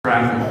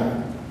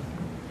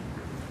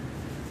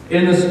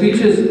In the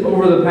speeches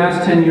over the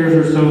past 10 years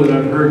or so that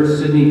I've heard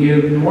Sidney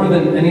give, more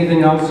than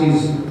anything else,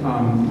 he's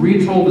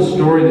retold a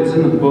story that's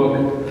in the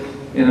book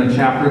in a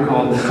chapter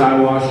called Sky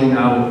Washing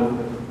Out.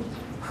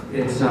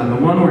 It's the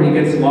one where he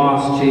gets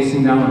lost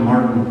chasing down a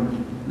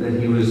marten, that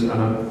he was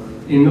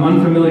in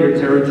unfamiliar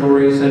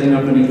territory, setting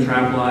up a new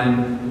trap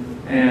line,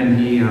 and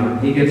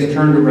he gets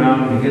turned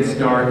around, and it gets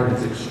dark, and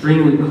it's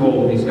extremely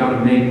cold. He's got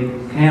to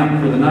make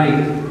camp for the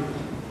night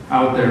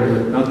out there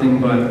with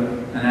nothing but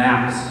an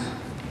axe.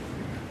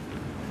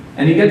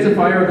 And he gets a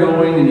fire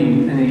going,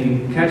 and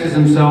he catches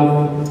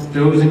himself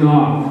dozing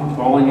off,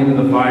 falling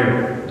into the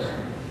fire.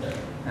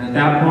 And at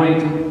that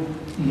point,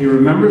 he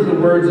remembers the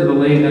words of the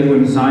late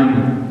Edwin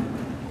Simon,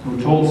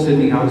 who told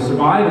Sidney how to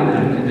survive in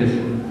that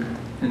condition,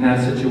 in that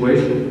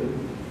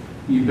situation.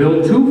 You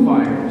build 2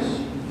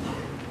 fires.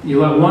 You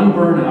let one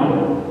burn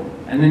out,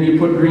 and then you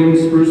put green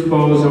spruce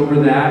boughs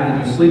over that,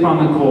 and you sleep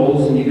on the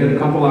coals, and you get a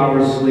couple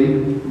hours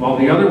sleep, while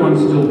the other one's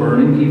still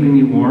burning, keeping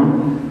you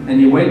warm, and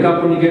you wake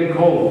up when you get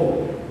cold.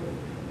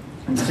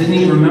 And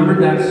Sidney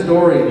remembered that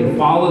story. He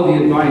followed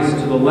the advice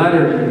to the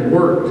letter and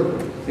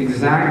worked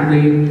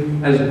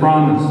exactly as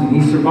promised,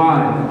 and he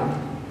survived.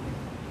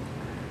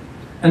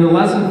 And the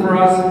lesson for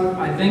us,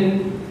 I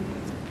think,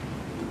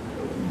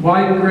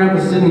 why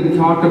Grandpa Sidney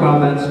talked about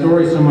that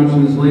story so much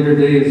in his later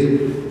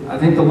days, I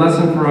think the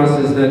lesson for us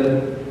is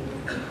that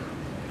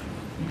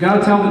you've got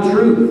to tell the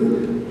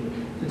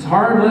truth. It's a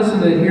hard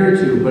lesson to adhere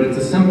to, but it's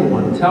a simple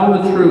one. Tell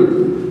the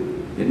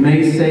truth. It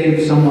may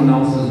save someone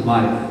else's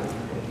life,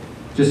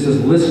 just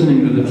as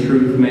listening to the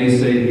truth may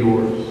save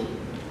yours.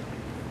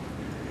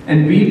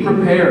 And be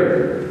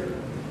prepared,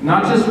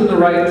 not just with the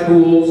right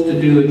tools to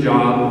do the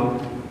job,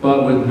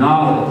 but with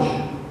knowledge.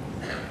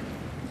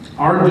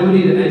 Our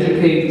duty to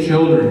educate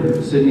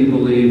children, Sidney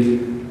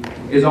believed,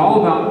 is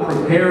all about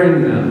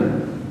preparing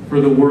them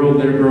for the world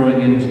they're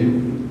growing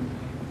into.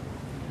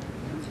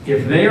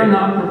 If they are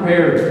not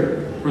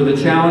prepared for the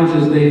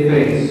challenges they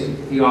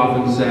face, he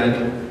often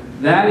said,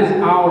 that is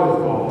our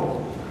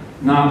fault,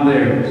 not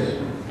theirs.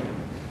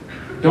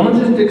 Don't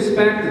just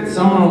expect that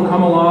someone will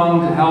come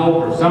along to help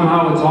or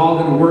somehow it's all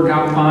going to work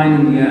out fine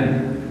in the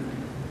end.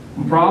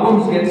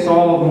 Problems get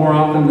solved more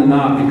often than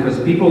not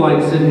because people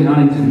like Sidney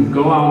Huntington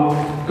go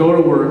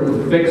to work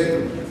and fix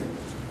them.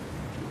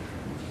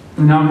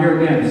 And now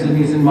here again,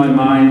 Sidney's in my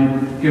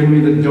mind, giving me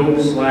the dope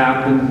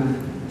slap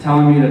and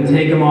telling me to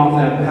take him off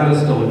that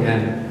pedestal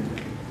again.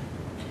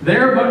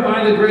 There but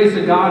by the grace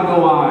of God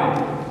go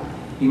I.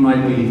 He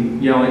might be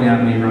yelling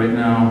at me right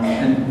now.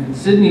 And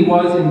Sidney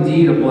was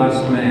indeed a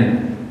blessed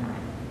man.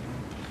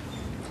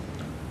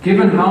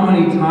 Given how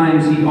many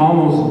times he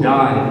almost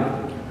died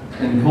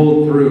and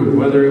pulled through,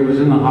 whether it was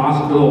in the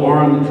hospital or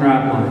on the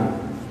trap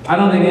line, I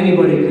don't think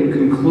anybody can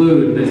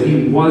conclude that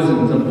he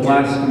wasn't a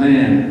blessed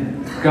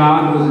man.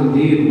 God was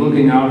indeed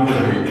looking out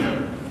for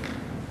him.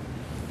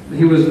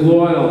 He was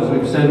loyal, as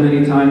we've said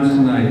many times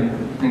tonight,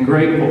 and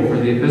grateful for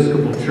the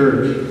Episcopal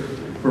Church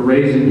for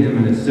raising him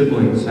and his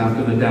siblings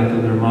after the death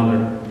of their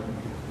mother.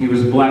 He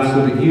was blessed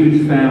with a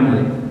huge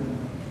family.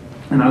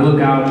 And I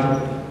look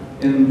out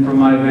from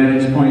my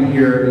vantage point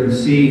here and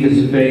see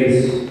his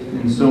face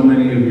in so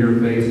many of your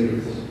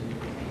faces.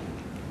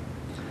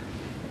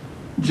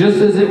 Just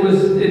as it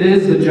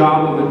is the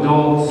job of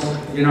adults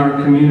in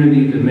our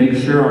community to make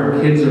sure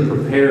our kids are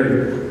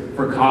prepared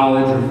for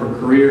college or for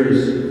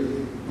careers,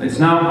 it's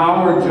now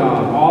our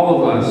job,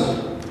 all of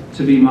us,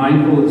 to be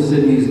mindful of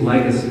Sidney's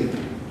legacy.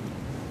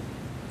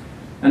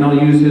 And I'll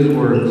use his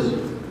words.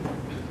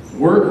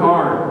 Work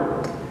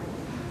hard.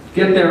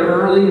 Get there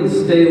early and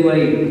stay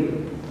late.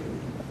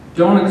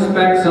 Don't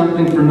expect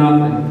something for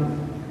nothing.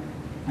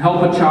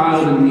 Help a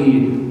child in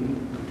need.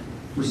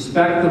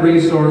 Respect the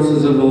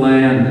resources of the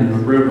land and the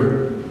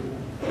river.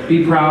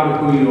 Be proud of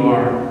who you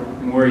are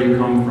and where you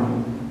come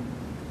from.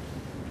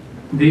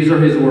 These are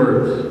his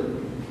words.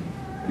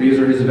 These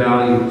are his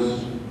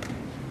values.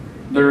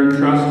 They're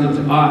entrusted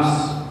to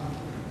us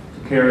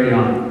to carry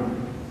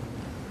on.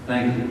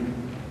 Thank you.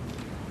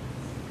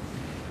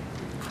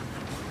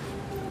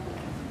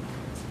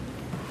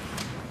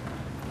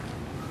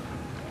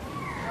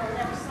 Our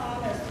next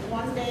song is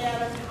One Day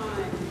at a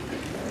Time.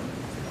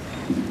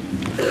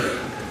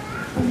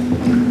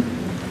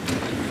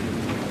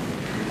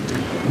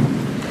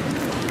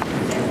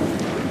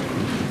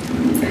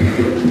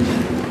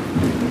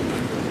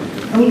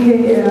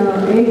 Okay,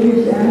 Ed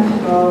just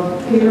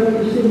asked, pick up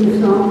to sing the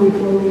song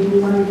before we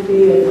do One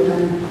Day at a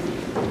Time.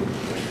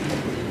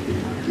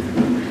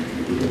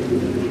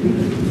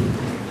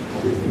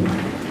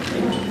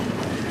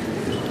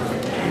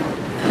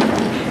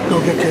 Go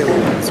get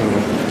Caleb.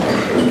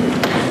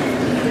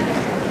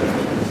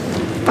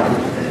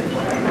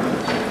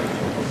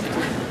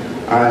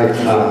 Alright,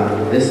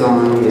 this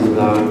song is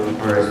about,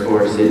 or is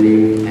for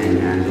Sidney and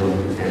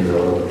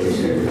Angelo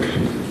Fisher.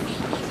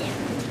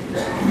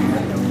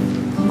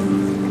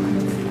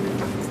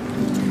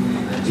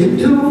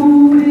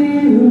 Tiptoe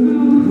in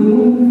the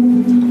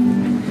room,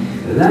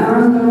 that I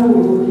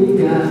know you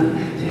got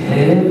to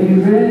have your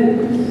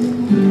rest.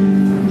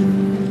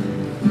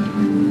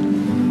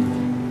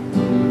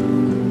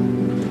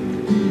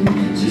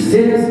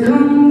 says,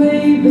 come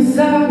lay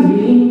beside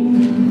me.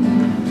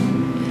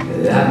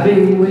 I've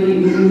been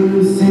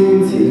waiting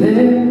since you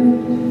left.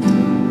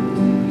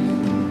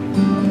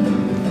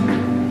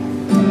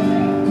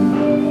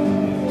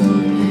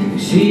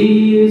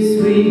 She is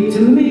sweet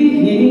to me.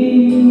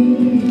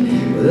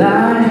 Well,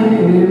 I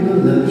am the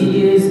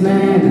luckiest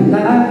man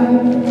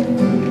alive.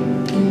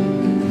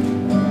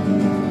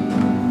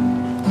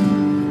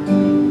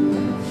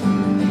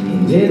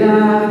 And did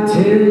I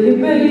tell you,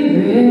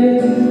 baby,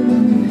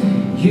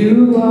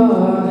 you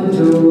are the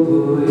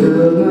joy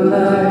of my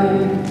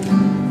life.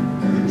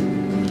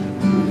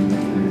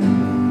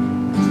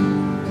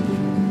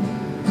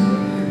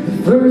 The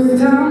first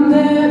time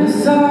that I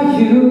saw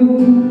you,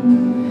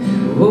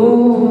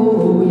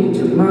 oh, you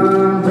took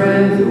my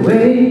breath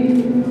away.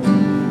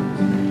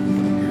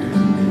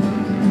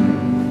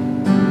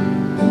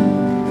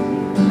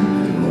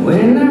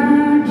 When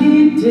I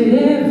get to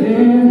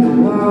heaven,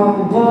 oh, I'll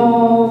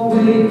walk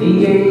with the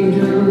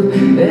angels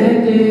that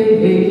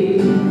day.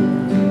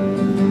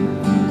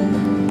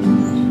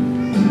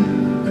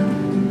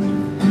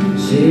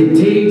 She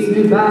takes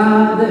me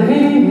by the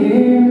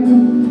hand.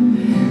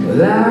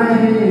 Well, I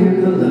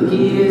am the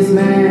luckiest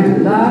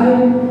man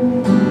alive.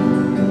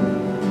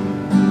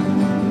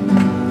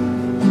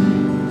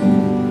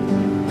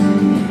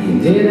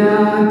 Did I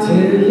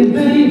tell you,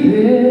 baby,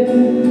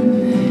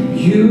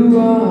 you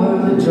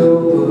are the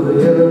joy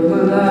of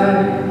my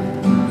life.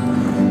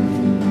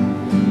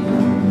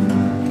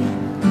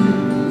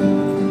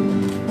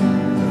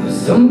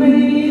 Some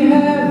may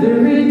have their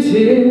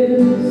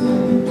riches,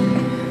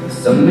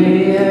 some may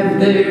have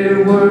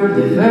their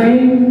worldly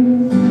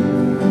fame,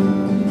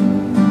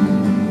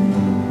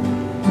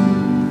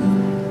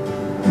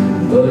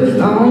 but as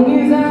long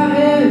as I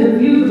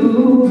have you,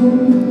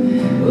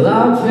 well,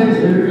 I'll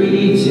treasure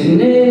each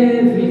and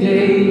every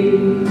day.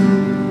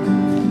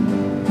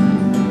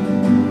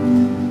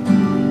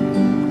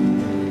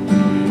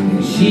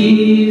 And she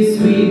is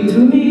sweet to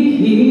me.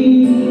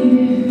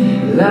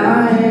 Well, I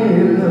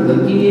am the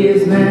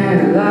luckiest man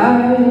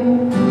alive.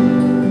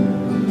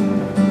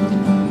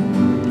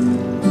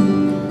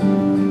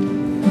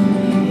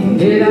 And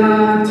did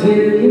I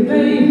tell you,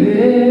 baby,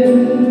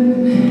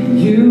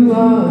 you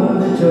are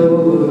the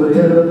joy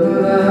of my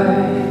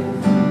life.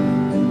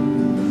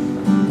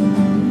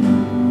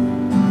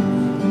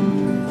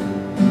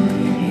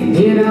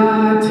 Did I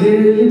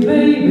tell you,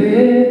 baby,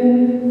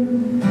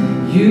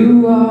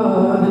 you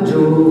are the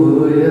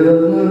joy of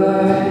my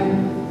life?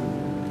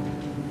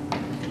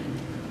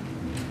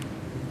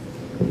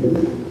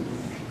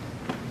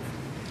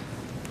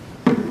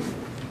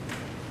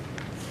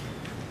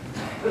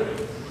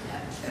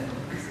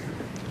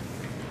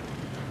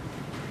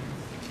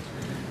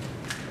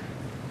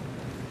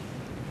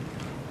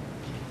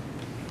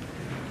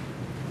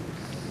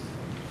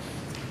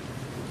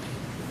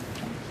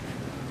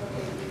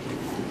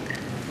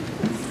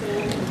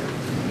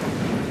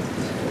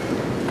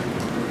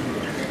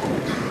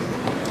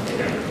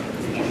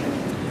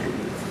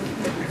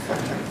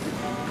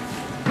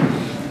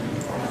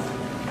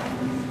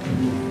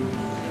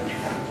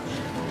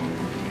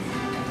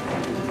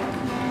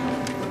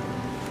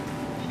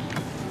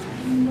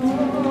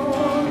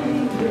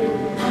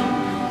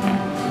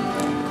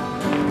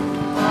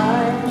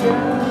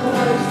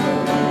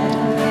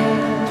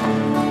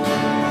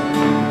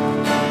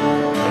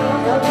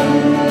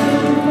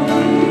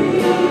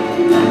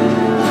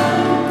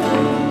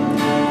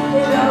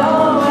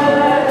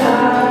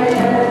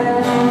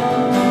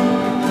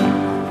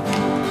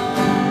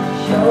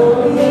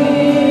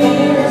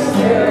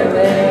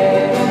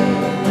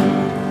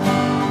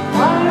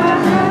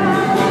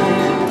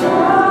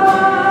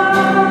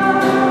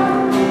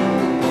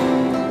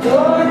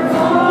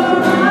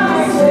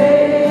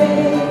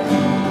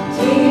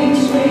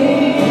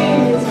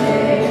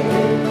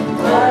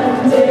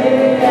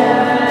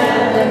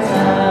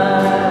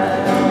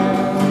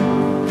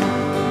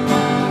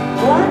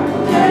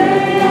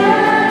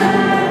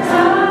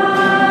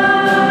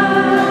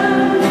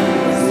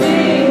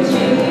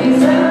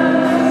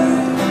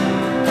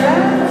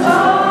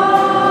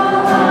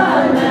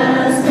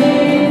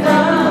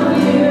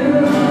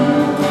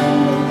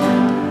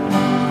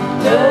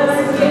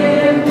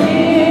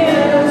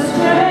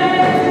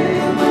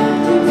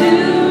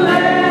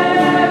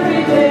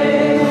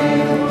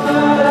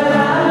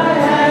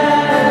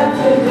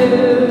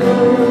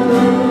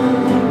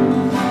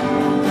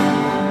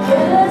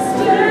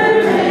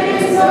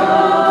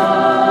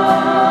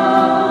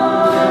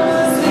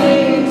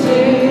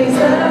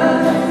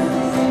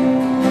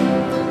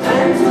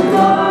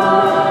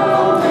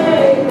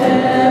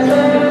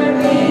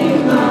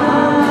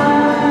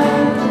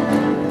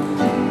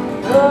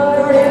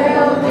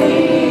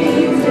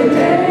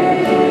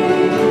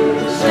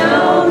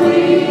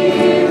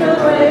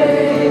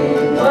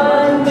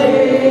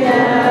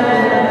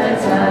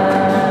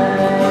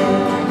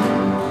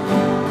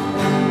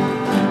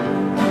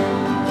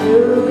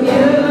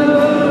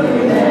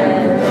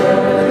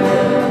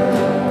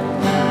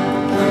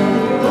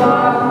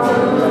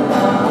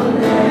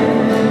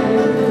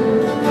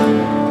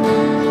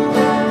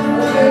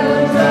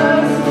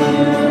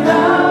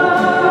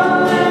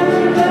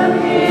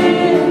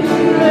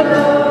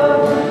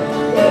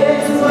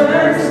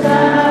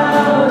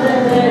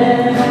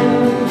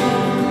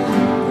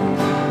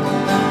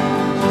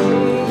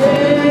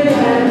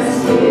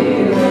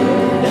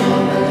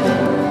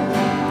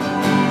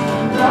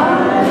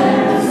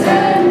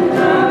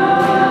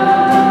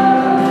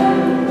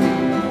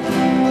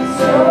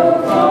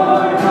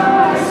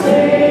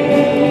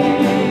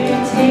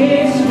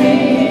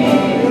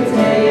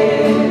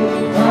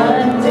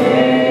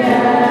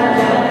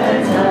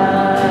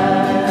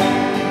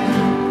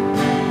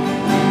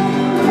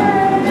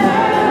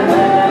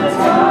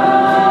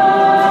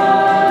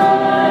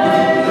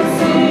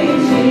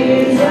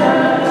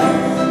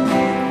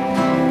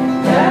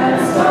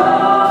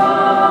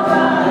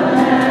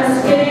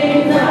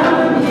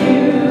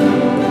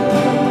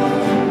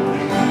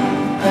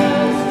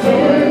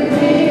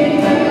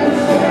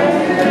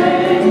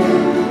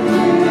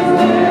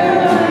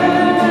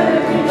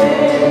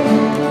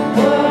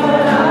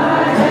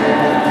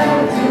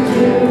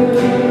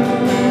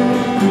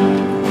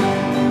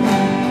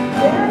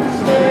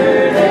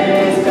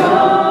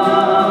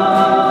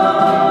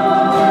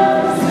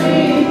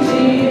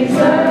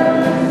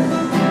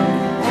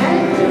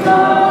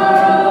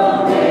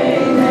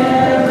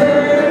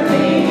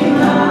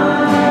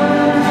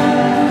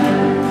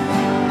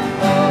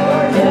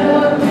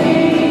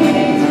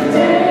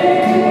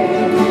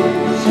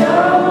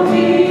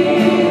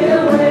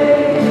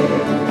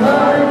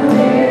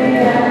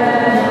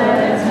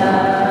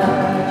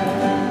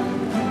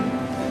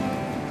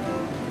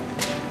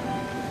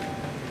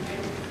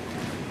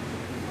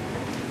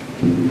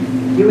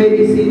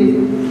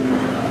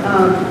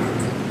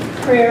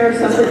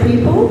 Prayers of the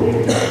people.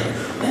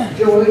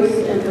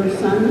 Joyce and her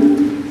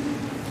son.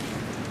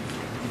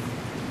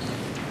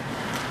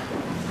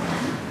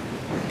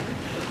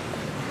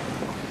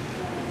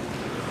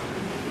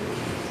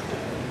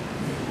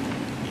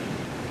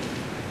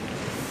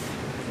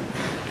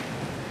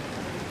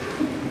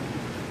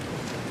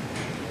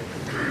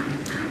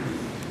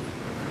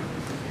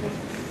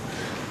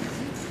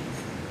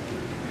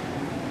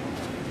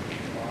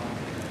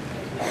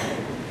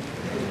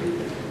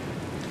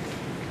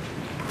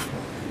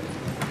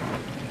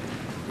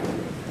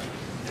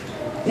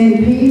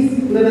 In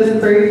peace, let us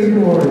praise the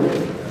Lord.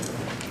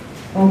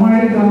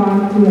 Almighty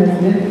God, who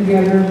has knit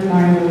together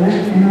by the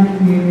Lent in our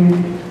communion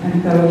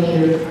and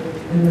fellowship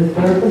in the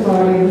spiritual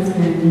body of the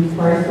sin,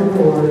 Christ the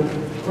Lord,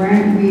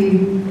 grant we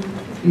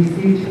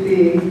beseech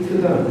thee to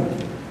the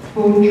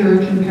whole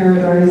church in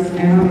paradise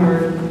and on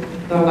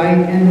earth, the light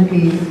and the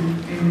peace.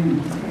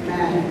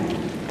 Amen.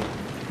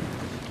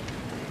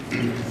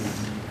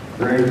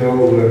 Grant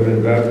all who have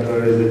been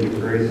baptized into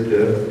Christ's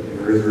death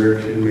and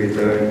resurrection may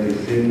die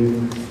to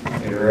sin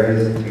and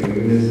rise to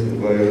newness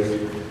of life,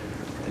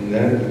 and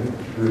that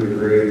through the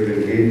grave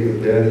and gate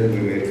of death we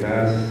may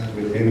pass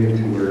with him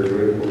to our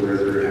joyful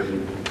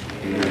resurrection.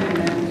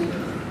 Amen.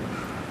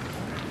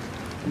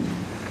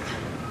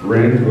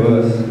 Grant to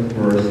us,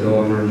 who are still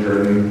on our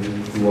journey,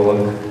 to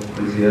walk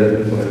as yet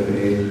by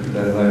faith,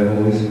 that thy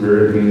Holy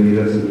Spirit may lead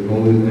us in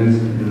holiness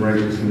and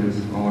righteousness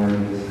all our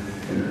days.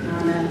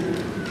 Amen.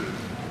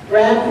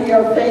 Grant to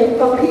your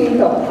faithful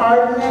people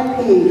pardon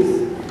and peace,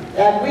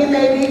 that we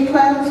may be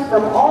cleansed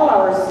from all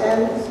our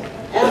sins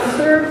and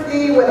serve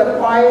thee with a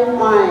quiet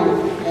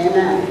mind.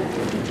 Amen.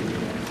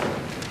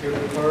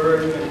 Give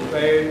courage and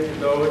faith to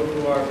those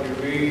who are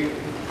bereaved,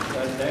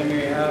 that they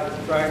may have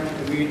strength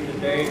to meet the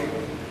day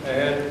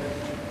ahead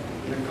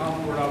in the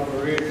comfort of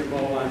a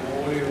reasonable and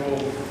holy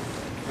hope,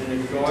 and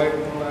the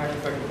joyful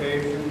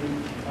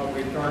expectation of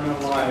eternal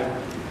life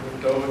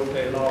with those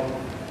they love.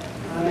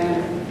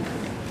 Amen.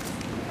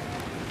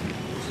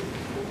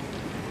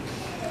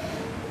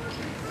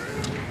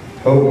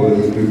 Help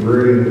us to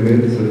pray in the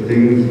midst of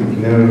things we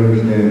cannot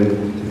understand,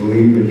 to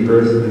believe and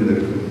trust in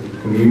the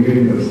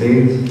communion of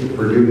saints, the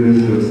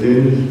forgiveness of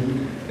sins,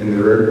 and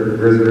the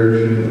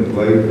resurrection of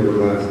life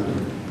everlasting.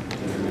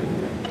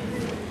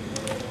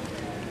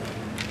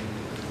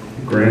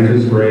 Grant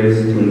us grace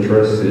to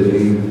entrust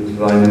Sidney to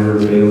thy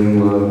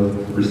never-failing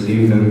love,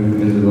 receive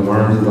him into the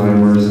arms of thy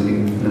mercy,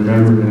 and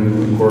remember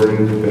him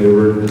according to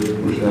favor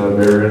which thou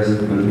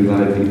bearest unto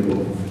thy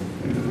people.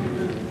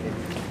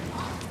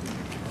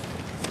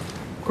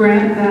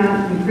 Grant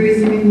that,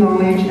 increasing in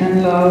knowledge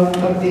and love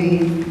of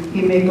thee,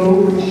 he may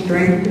go from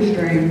strength to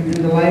strength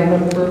in the life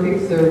of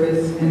perfect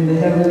service in the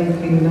heavenly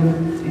kingdom.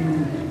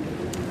 Amen.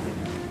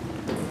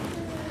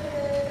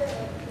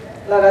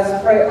 Let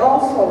us pray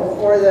also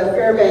for the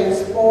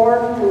Fairbanks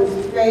Board,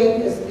 whose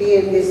fate is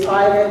being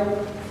decided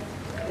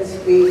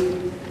this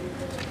week.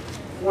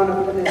 One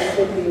of them is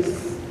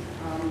Sidney's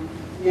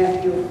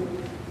nephew.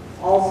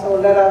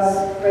 Also, let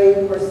us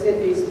pray for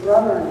Sidney's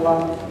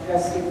brother-in-law,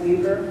 Jesse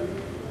Weaver,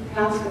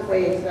 passed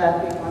away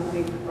exactly 1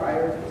 week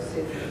prior to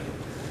Sidney.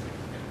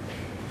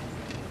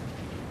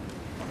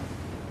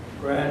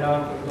 Grant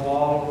unto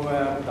all who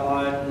have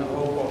died in the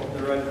hope of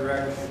the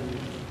resurrection,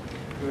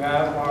 to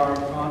have our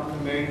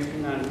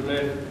consummation and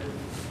bliss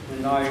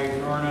in thy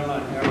eternal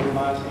and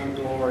everlasting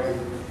glory,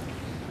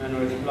 and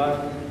with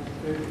blessed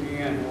Sidney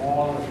and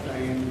all the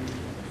saints,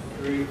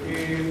 to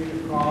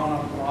receive the crown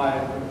of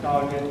life which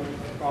thou didst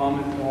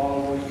promise to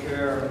all who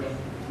share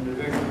in the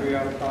victory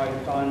of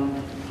thy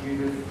Son,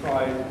 Jesus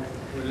Christ,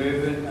 who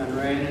liveth and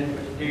reigneth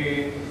with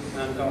thee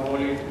and the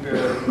Holy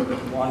Spirit,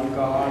 one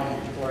God,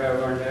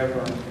 forever and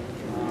ever.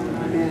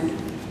 Amen.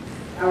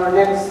 Our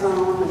next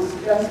psalm is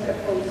Just a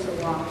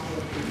Closer Walk.